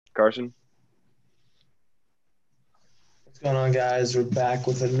Carson? What's going on, guys? We're back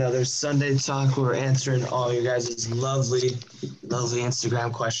with another Sunday talk. We're answering all your guys' lovely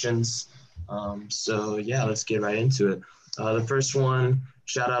Instagram questions. So let's get right into it. The first one,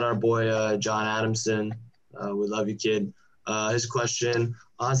 shout out our boy John Adamson. We love you, kid. His question: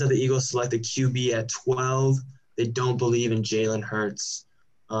 odds that the Eagles select a QB at 12. They don't believe in Jalen Hurts.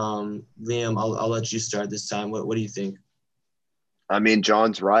 Liam, I'll let you start this time. What do you think? I mean,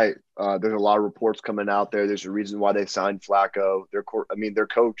 John's right. There's a lot of reports coming out there. There's a reason why they signed Flacco. Their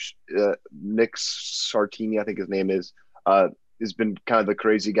coach, Nick Sartini, I think his name is, has been kind of the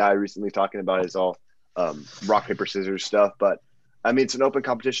crazy guy recently talking about his all rock paper scissors stuff. But I mean, it's an open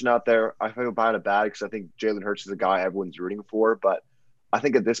competition out there. I feel kind of bad because I think Jalen Hurts is a guy everyone's rooting for. But I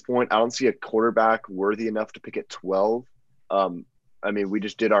think at this point, I don't see a quarterback worthy enough to pick at 12. I mean, we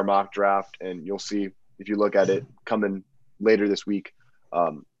just did our mock draft, and you'll see if you look at it coming later this week.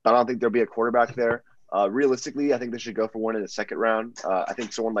 But I don't think there'll be a quarterback there. Realistically, I think they should go for one in the second round. I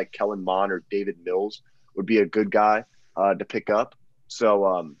think someone like Kellen Mond or David Mills would be a good guy to pick up.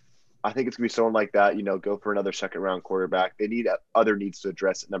 So I think it's going to be someone like that, go for another second round quarterback. They need other needs to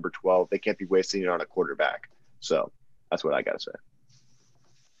address at number 12. They can't be wasting it on a quarterback. So that's what I got to say.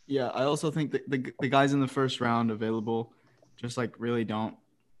 Yeah, I also think that the guys in the first round available just really don't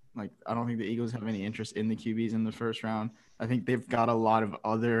I don't think the Eagles have any interest in the QBs in the first round. I think they've got a lot of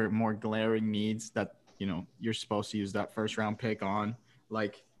other more glaring needs that, you're supposed to use that first round pick on.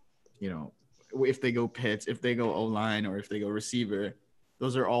 If they go Pitts, if they go O-line, or if they go receiver,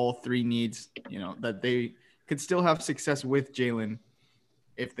 those are all three needs, that they could still have success with Jalen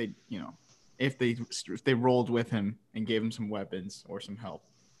if they rolled with him and gave him some weapons or some help.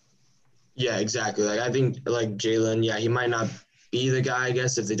 Yeah, exactly. I think Jalen, he might not be the guy, I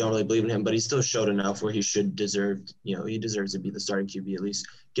guess, if they don't really believe in him, but he still showed enough where he he deserves to be the starting QB, at least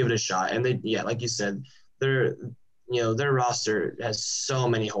give it a shot. And like you said, their roster has so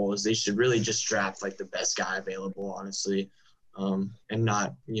many holes. They should really just draft the best guy available, honestly. And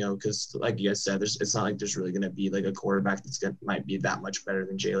not, because like you guys said, it's not like there's really going to be a quarterback might be that much better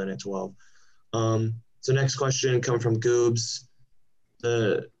than Jalen at 12. So next question coming from Goobs.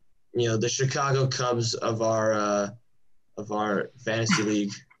 The Chicago Cubs of our fantasy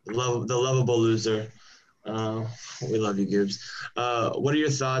league, the lovable loser. We love you, Gibbs. What are your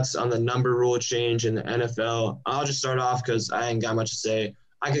thoughts on the number rule change in the NFL? I'll just start off because I ain't got much to say.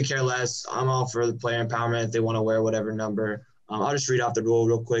 I could care less. I'm all for the player empowerment if they want to wear whatever number. I'll just read off the rule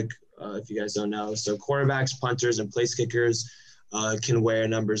real quick if you guys don't know. So quarterbacks, punters, and place kickers can wear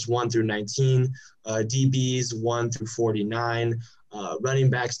numbers 1 through 19. DBs 1 through 49. Running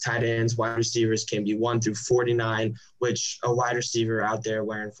backs, tight ends, wide receivers can be 1 through 49, which a wide receiver out there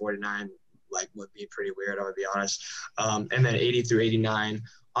wearing 49 would be pretty weird, I would be honest. And then 80 through 89.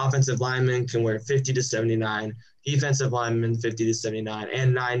 Offensive linemen can wear 50 to 79. Defensive linemen 50 to 79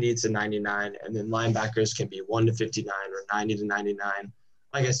 and 90 to 99. And then linebackers can be 1 to 59 or 90 to 99.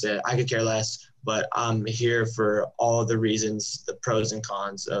 Like I said, I could care less, but I'm here for all the reasons, the pros and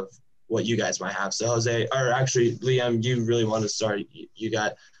cons of what you guys might have. So Jose, or actually Liam, you really want to start. You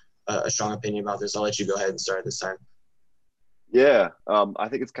got a strong opinion about this. I'll let you go ahead and start this time. Yeah, I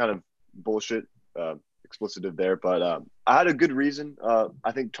think it's kind of bullshit, explicitive there, but I had a good reason.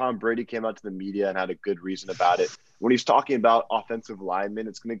 I think Tom Brady came out to the media and had a good reason about it. When he's talking about offensive linemen,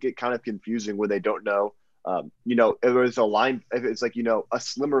 it's going to get kind of confusing when they don't know. If it's a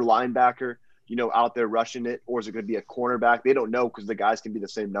slimmer linebacker, out there rushing it, or is it going to be a cornerback? They don't know because the guys can be the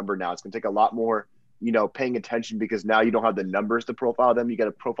same number now. It's going to take a lot more, paying attention because now you don't have the numbers to profile them. You got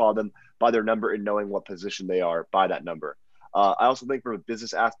to profile them by their number and knowing what position they are by that number. I also think from a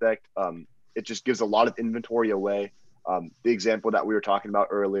business aspect, it just gives a lot of inventory away. The example that we were talking about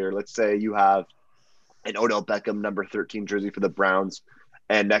earlier, let's say you have an Odell Beckham number 13 jersey for the Browns,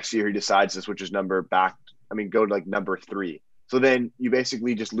 and next year he decides to switch his number back. Go to number 3. So then you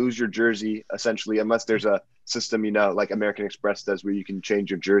basically just lose your jersey, essentially, unless there's a system, like American Express does where you can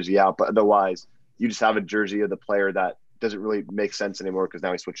change your jersey out. But otherwise, you just have a jersey of the player that doesn't really make sense anymore because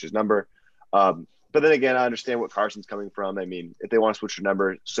now he switched his number. But then again, I understand what Carson's coming from. If they want to switch their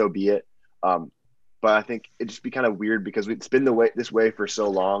number, so be it. But I think it'd just be kind of weird because it's been this way for so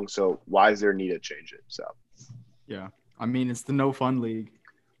long. So why is there a need to change it? So, yeah, it's the no fun league.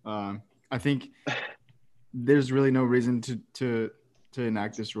 I think there's really no reason to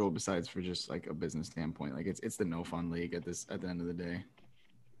enact this rule besides for just a business standpoint. It's the no fun league at the end of the day.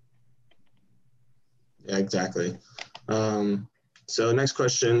 Yeah, exactly. So next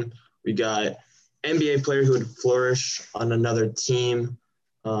question, we got NBA player who would flourish on another team.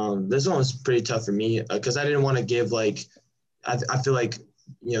 This one was pretty tough for me because I didn't want to give I feel like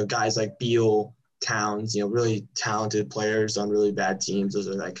guys like Beal, Towns, really talented players on really bad teams. Those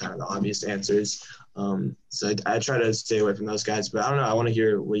are like kind of the obvious answers. So I try to stay away from those guys, but I don't know. I want to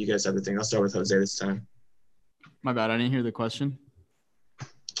hear what you guys have to think. I'll start with Jose this time. My bad. I didn't hear the question.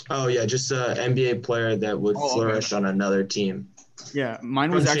 Oh yeah, just an NBA player that would flourish on another team. Yeah,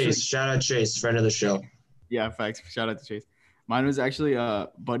 mine was actually Chase. Shout out Chase, friend of the show. Yeah, facts. Shout out to Chase. Mine was actually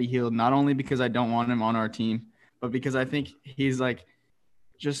Buddy Hield, not only because I don't want him on our team, but because I think he's like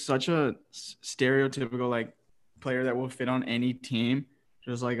just such a stereotypical like player that will fit on any team,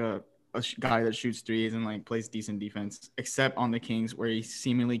 just like a guy that shoots threes and like plays decent defense, except on the Kings where he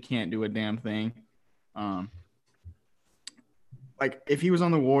seemingly can't do a damn thing. Like if he was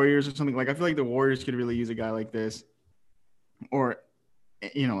on the Warriors or something, like I feel like the Warriors could really use a guy like this, or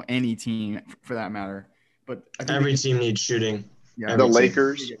any team for that matter. But I think every team needs shooting. Yeah, the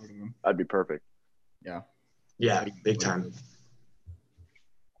Lakers, that'd be perfect. Yeah, big time.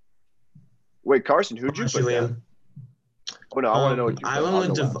 Wait, Carson, who'd you put down? Oh no, I want to know what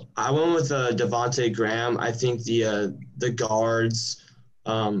you put. I went with Devontae Graham. I think the guards,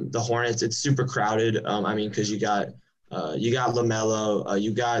 the Hornets, it's super crowded. Because you got LaMelo,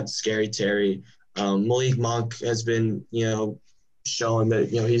 you got Scary Terry. Malik Monk has been, showing that,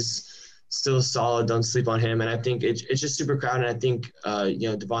 he's still solid. Don't sleep on him. And I think it's just super crowded. And I think,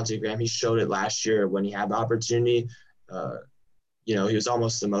 Devontae Graham, he showed it last year when he had the opportunity. He was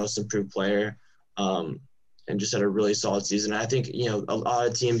almost the most improved player. And just had a really solid season. And I think, a lot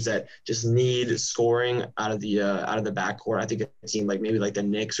of teams that just need scoring out of the backcourt. I think a team like maybe like the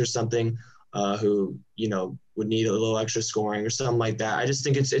Knicks or something, who, would need a little extra scoring or something like that. I just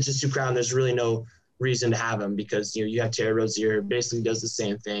think it's just too crowded. There's really no reason to have him because, you have Terry Rozier basically does the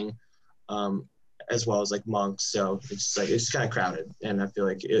same thing, as well as like Monk. So it's just kind of crowded. And I feel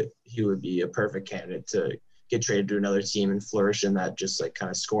like he would be a perfect candidate to get traded to another team and flourish in that just like kind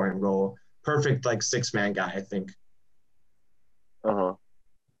of scoring role. Perfect, like 6-man guy, I think. Well,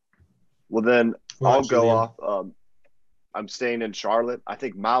 then I'll go off. I'm staying in Charlotte. I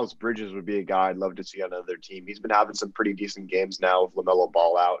think Miles Bridges would be a guy I'd love to see on another team. He's been having some pretty decent games now with LaMelo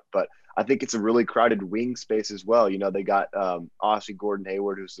Ball out, but I think it's a really crowded wing space as well. They got obviously Gordon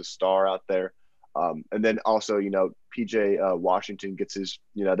Hayward, who's the star out there. And then also, PJ Washington gets his,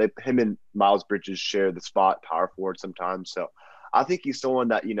 him and Miles Bridges share the spot power forward sometimes. So I think he's someone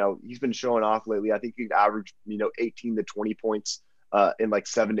that, he's been showing off lately. I think he could average, 18 to 20 points and like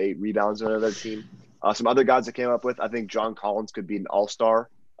 7 to 8 rebounds on another team. Some other guys I came up with, I think John Collins could be an all-star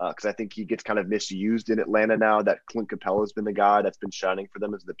because I think he gets kind of misused in Atlanta now that Clint Capella has been the guy that's been shining for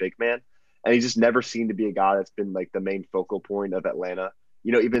them as the big man. And he just never seemed to be a guy that's been like the main focal point of Atlanta,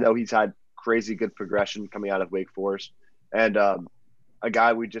 even though he's had crazy good progression coming out of Wake Forest. And a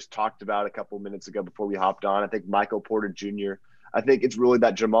guy we just talked about a couple minutes ago before we hopped on, I think Michael Porter Jr., I think it's really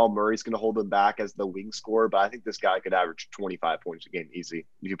that Jamal Murray's going to hold him back as the wing scorer, but I think this guy could average 25 points a game easy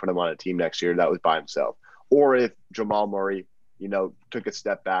if you put him on a team next year that was by himself. Or if Jamal Murray, took a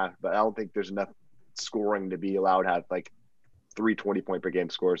step back, but I don't think there's enough scoring to be allowed to have like 3 20-point per game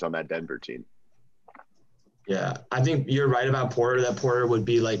scores on that Denver team. Yeah, I think you're right about Porter. That Porter would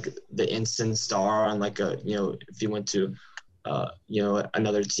be like the instant star on like if he went to,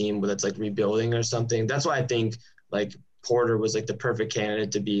 another team that's like rebuilding or something. That's why I think like Porter was like the perfect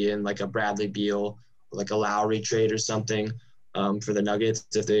candidate to be in like a Bradley Beal, like a Lowry trade or something for the Nuggets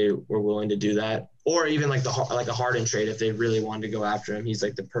if they were willing to do that, or even like a Harden trade if they really wanted to go after him. He's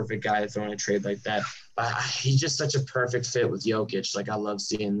like the perfect guy to throw in a trade like that. But he's just such a perfect fit with Jokic. Like I love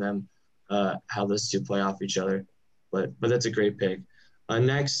seeing them how those two play off each other. But that's a great pick.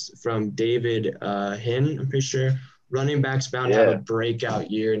 Next from David Hinn, I'm pretty sure running backs bound to have a breakout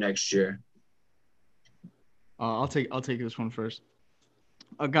year next year. I'll take this one first.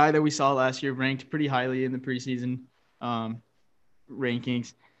 A guy that we saw last year ranked pretty highly in the preseason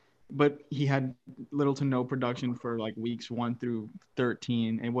rankings, but he had little to no production for like weeks 1 through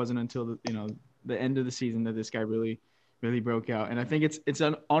 13. It wasn't until the end of the season that this guy really broke out. And I think it's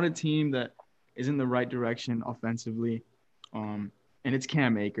on a team that is in the right direction offensively, and it's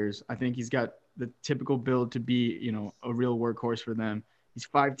Cam Akers. I think he's got the typical build to be a real workhorse for them. He's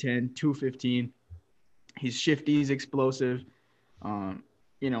 5'10", 215. He's shifty, he's explosive, and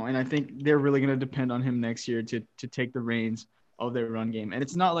I think they're really going to depend on him next year to take the reins of their run game. And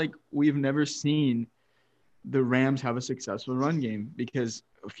it's not like we've never seen the Rams have a successful run game, because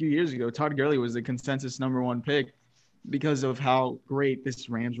a few years ago, Todd Gurley was the consensus number 1 pick because of how great this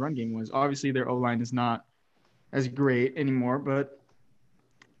Rams run game was. Obviously, their O-line is not as great anymore, but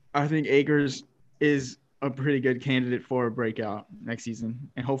I think Akers is a pretty good candidate for a breakout next season,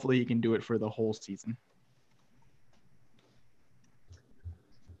 and hopefully he can do it for the whole season.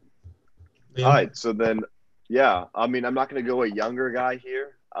 All right, so then, yeah, I mean, I'm not going to go a younger guy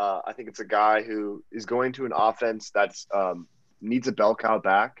here. I think it's a guy who is going to an offense that's needs a bell cow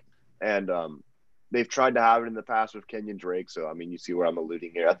back, and they've tried to have it in the past with Kenyon Drake. So, I mean, you see where I'm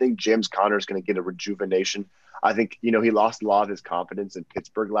alluding here. I think James Conner is going to get a rejuvenation. I think he lost a lot of his confidence in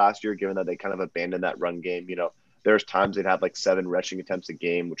Pittsburgh last year, given that they kind of abandoned that run game. There's times they'd have like 7 rushing attempts a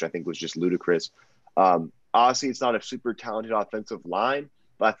game, which I think was just ludicrous. Honestly, it's not a super talented offensive line,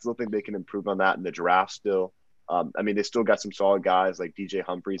 but I still think they can improve on that in the draft still. I mean, they still got some solid guys like DJ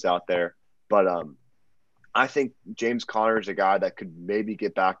Humphries out there, but I think James Conner is a guy that could maybe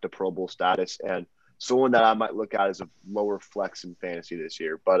get back to Pro Bowl status and someone that I might look at as a lower flex in fantasy this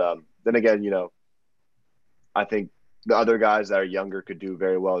year. But then again, I think the other guys that are younger could do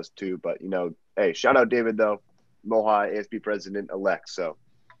very well as too. But hey, shout out David though, Mohai ASB president elect. So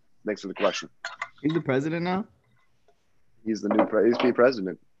thanks for the question. He's the president now. He's the new ASB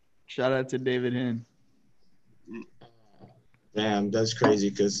president. Shout out to David Hinn. Damn, that's crazy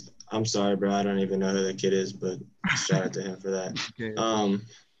because I'm sorry, bro. I don't even know who the kid is, but shout out to him for that. Okay.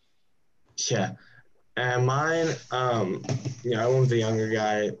 Yeah. And mine, I went with the younger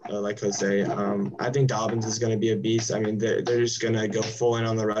guy, like Jose. I think Dobbins is going to be a beast. I mean, they're just going to go full in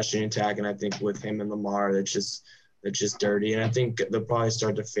on the rushing attack, and I think with him and Lamar, it's just dirty. And I think they'll probably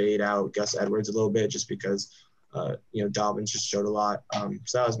start to fade out Gus Edwards a little bit just because, Dobbins just showed a lot.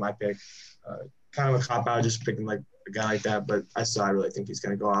 So that was my pick. Kind of a cop out, just picking like a guy like that, but I really think he's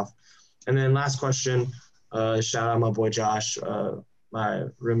going to go off. And then last question, shout out my boy Josh, my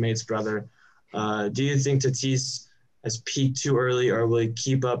roommate's brother. Do you think Tatis has peaked too early, or will he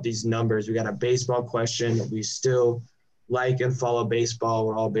keep up these numbers? We got a baseball question. We still like and follow baseball.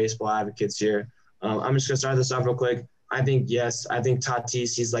 We're all baseball advocates here. I'm just going to start this off real quick. I think, yes, I think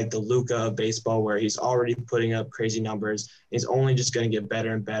Tatis, he's like the Luka of baseball where he's already putting up crazy numbers. He's only just going to get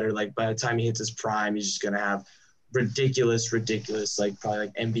better and better. Like by the time he hits his prime, he's just going to have ridiculous, like probably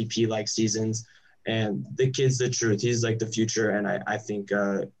like MVP-like seasons. And the kid's the truth. He's like the future. And I think,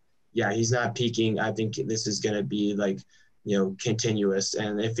 he's not peaking. I think this is going to be like, continuous.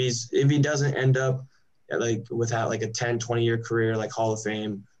 And if he doesn't end up like without like a 10, 20-year career, like Hall of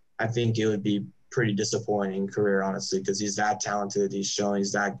Fame, I think it would be pretty disappointing career, honestly, because he's that talented. He's showing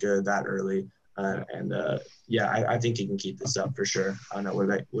he's that good that early. I think he can keep this up for sure. I don't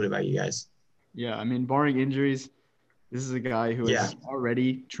know. What about you guys? Yeah, I mean, barring injuries, this is a guy who has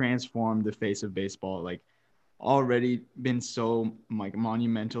already transformed the face of baseball. Like, already been so like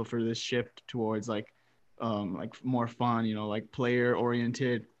monumental for this shift towards like more fun, like player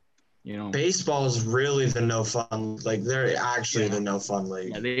oriented. Baseball is really the no fun. Like they're actually the no fun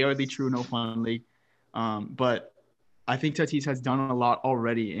league. Yeah, they are the true no fun league. But I think Tatis has done a lot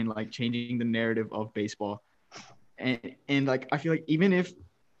already in like changing the narrative of baseball. And like I feel like even if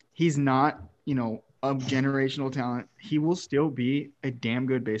he's not, a generational talent, he will still be a damn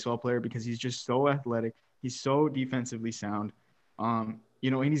good baseball player because he's just so athletic. He's so defensively sound. And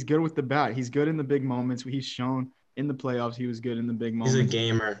he's good with the bat. He's good in the big moments. He's shown in the playoffs he was good in the big moments. He's a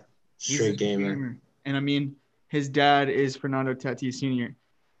gamer. Straight gamer. And I mean, his dad is Fernando Tatis Sr.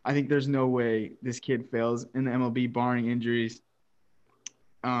 I think there's no way this kid fails in the MLB barring injuries.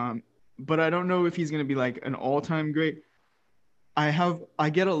 But I don't know if he's going to be like an all-time great. I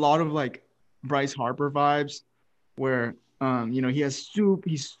get a lot of like Bryce Harper vibes where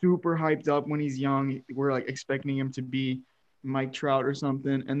he's super hyped up when he's young. We're like expecting him to be Mike Trout or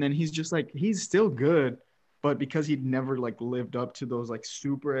something. And then he's just like, he's still good. But because he'd never like lived up to those like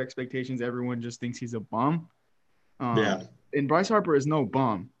super expectations, everyone just thinks he's a bum. And Bryce Harper is no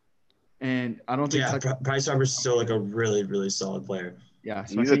bum. And I don't think Bryce Harper's still like a really, really solid player. Yeah.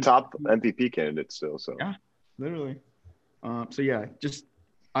 So he's a top MVP candidate still. So yeah, literally. I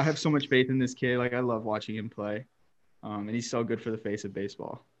have so much faith in this kid. Like I love watching him play. And he's so good for the face of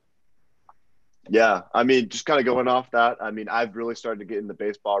baseball. Yeah. I mean, just kind of going off that. I mean, I've really started to get into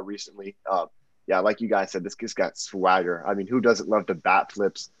baseball recently. Yeah, like you guys said, this kid's got swagger. I mean, who doesn't love the bat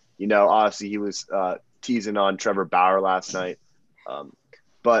flips? Obviously he was teasing on Trevor Bauer last night.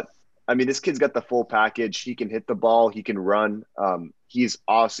 But, I mean, this kid's got the full package. He can hit the ball. He can run. He's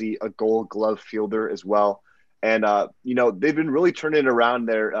obviously a Gold Glove fielder as well. And, they've been really turning it around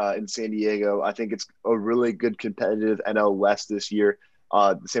there in San Diego. I think it's a really good competitive NL West this year.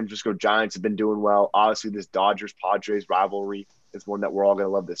 The San Francisco Giants have been doing well. Obviously, this Dodgers-Padres rivalry is one that we're all going to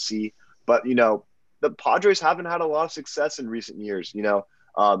love to see. But, the Padres haven't had a lot of success in recent years.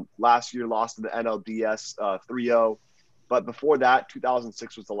 Last year lost to the NLDS 3-0. But before that,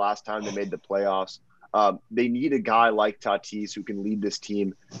 2006 was the last time they made the playoffs. They need a guy like Tatis who can lead this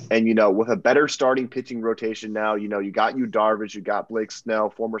team. And, with a better starting pitching rotation now, you got Darvish, you got Blake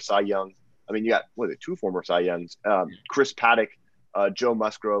Snell, former Cy Young, I mean, you got two former Cy Youngs, Chris Paddock, Joe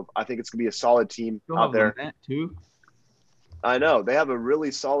Musgrove. I think it's gonna be a solid team out there. Too. I know they have a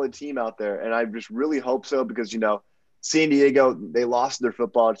really solid team out there, and I just really hope so because San Diego, they lost their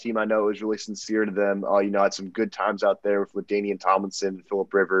football team. I know it was really sincere to them. Had some good times out there with Danian Tomlinson,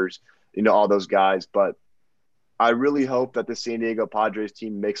 Phillip Rivers, all those guys. But I really hope that the San Diego Padres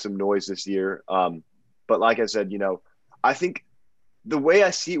team makes some noise this year. But like I said, I think the way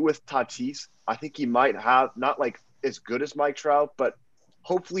I see it with Tatis, I think he might have not like as good as Mike Trout, but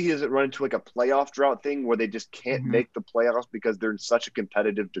hopefully he doesn't run into like a playoff drought thing where they just can't make the playoffs because they're in such a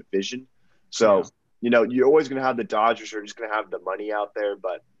competitive division. So, you're always going to have the Dodgers are just going to have the money out there.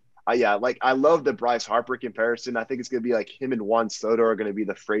 But, I love the Bryce Harper comparison. I think it's going to be like him and Juan Soto are going to be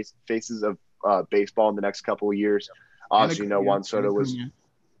the faces of baseball in the next couple of years. Obviously, Juan Soto was –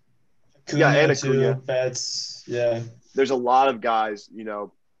 Acuna and Acuna. Betts, yeah. There's a lot of guys,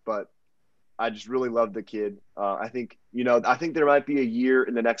 but I just really love the kid. I think there might be a year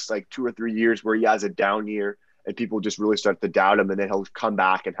in the next like 2 or 3 years where he has a down year and people just really start to doubt him, and then he'll come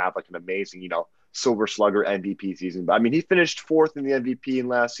back and have like an amazing, Silver Slugger MVP season. But I mean, he finished 4th in the MVP in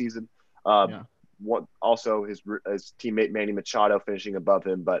last season. Also his teammate Manny Machado finishing above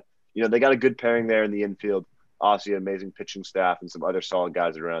him, but they got a good pairing there in the infield. Obviously, an amazing pitching staff and some other solid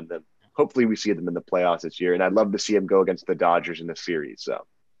guys around them. Hopefully, we see them in the playoffs this year, and I'd love to see him go against the Dodgers in the series. So,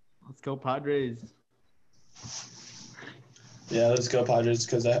 let's go Padres. Yeah, let's go Padres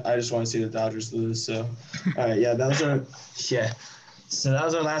because I just want to see the Dodgers lose. So, all right, So that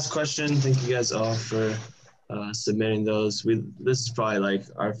was our last question. Thank you guys all for submitting those. This is probably like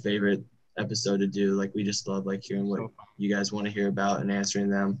our favorite episode to do. Like we just love like hearing what you guys want to hear about and answering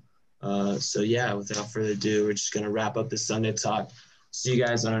them. Without further ado, we're just gonna wrap up this Sunday talk. See you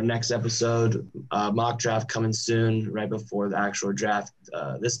guys on our next episode. Mock draft coming soon, right before the actual draft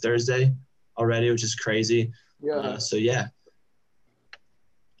this Thursday already, which is crazy. Yeah.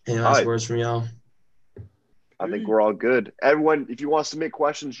 Any last words from y'all? I think we're all good. Everyone, if you want to submit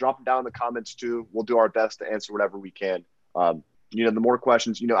questions, drop them down in the comments too. We'll do our best to answer whatever we can. The more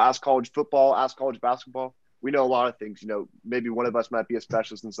questions, ask college football, ask college basketball. We know a lot of things. Maybe one of us might be a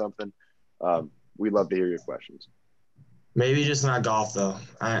specialist in something. We'd love to hear your questions. Maybe just not golf though.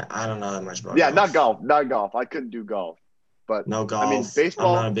 I don't know that much about. Yeah, golf. Not golf. I couldn't do golf. But no golf. I mean,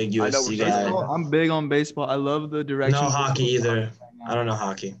 baseball. I'm not a big USC guy. I'm big on baseball. I love the direction. No hockey either. I don't know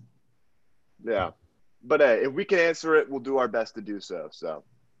hockey. Yeah. But if we can answer it, we'll do our best to do so. So.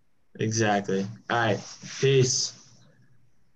 Exactly. All right. Peace.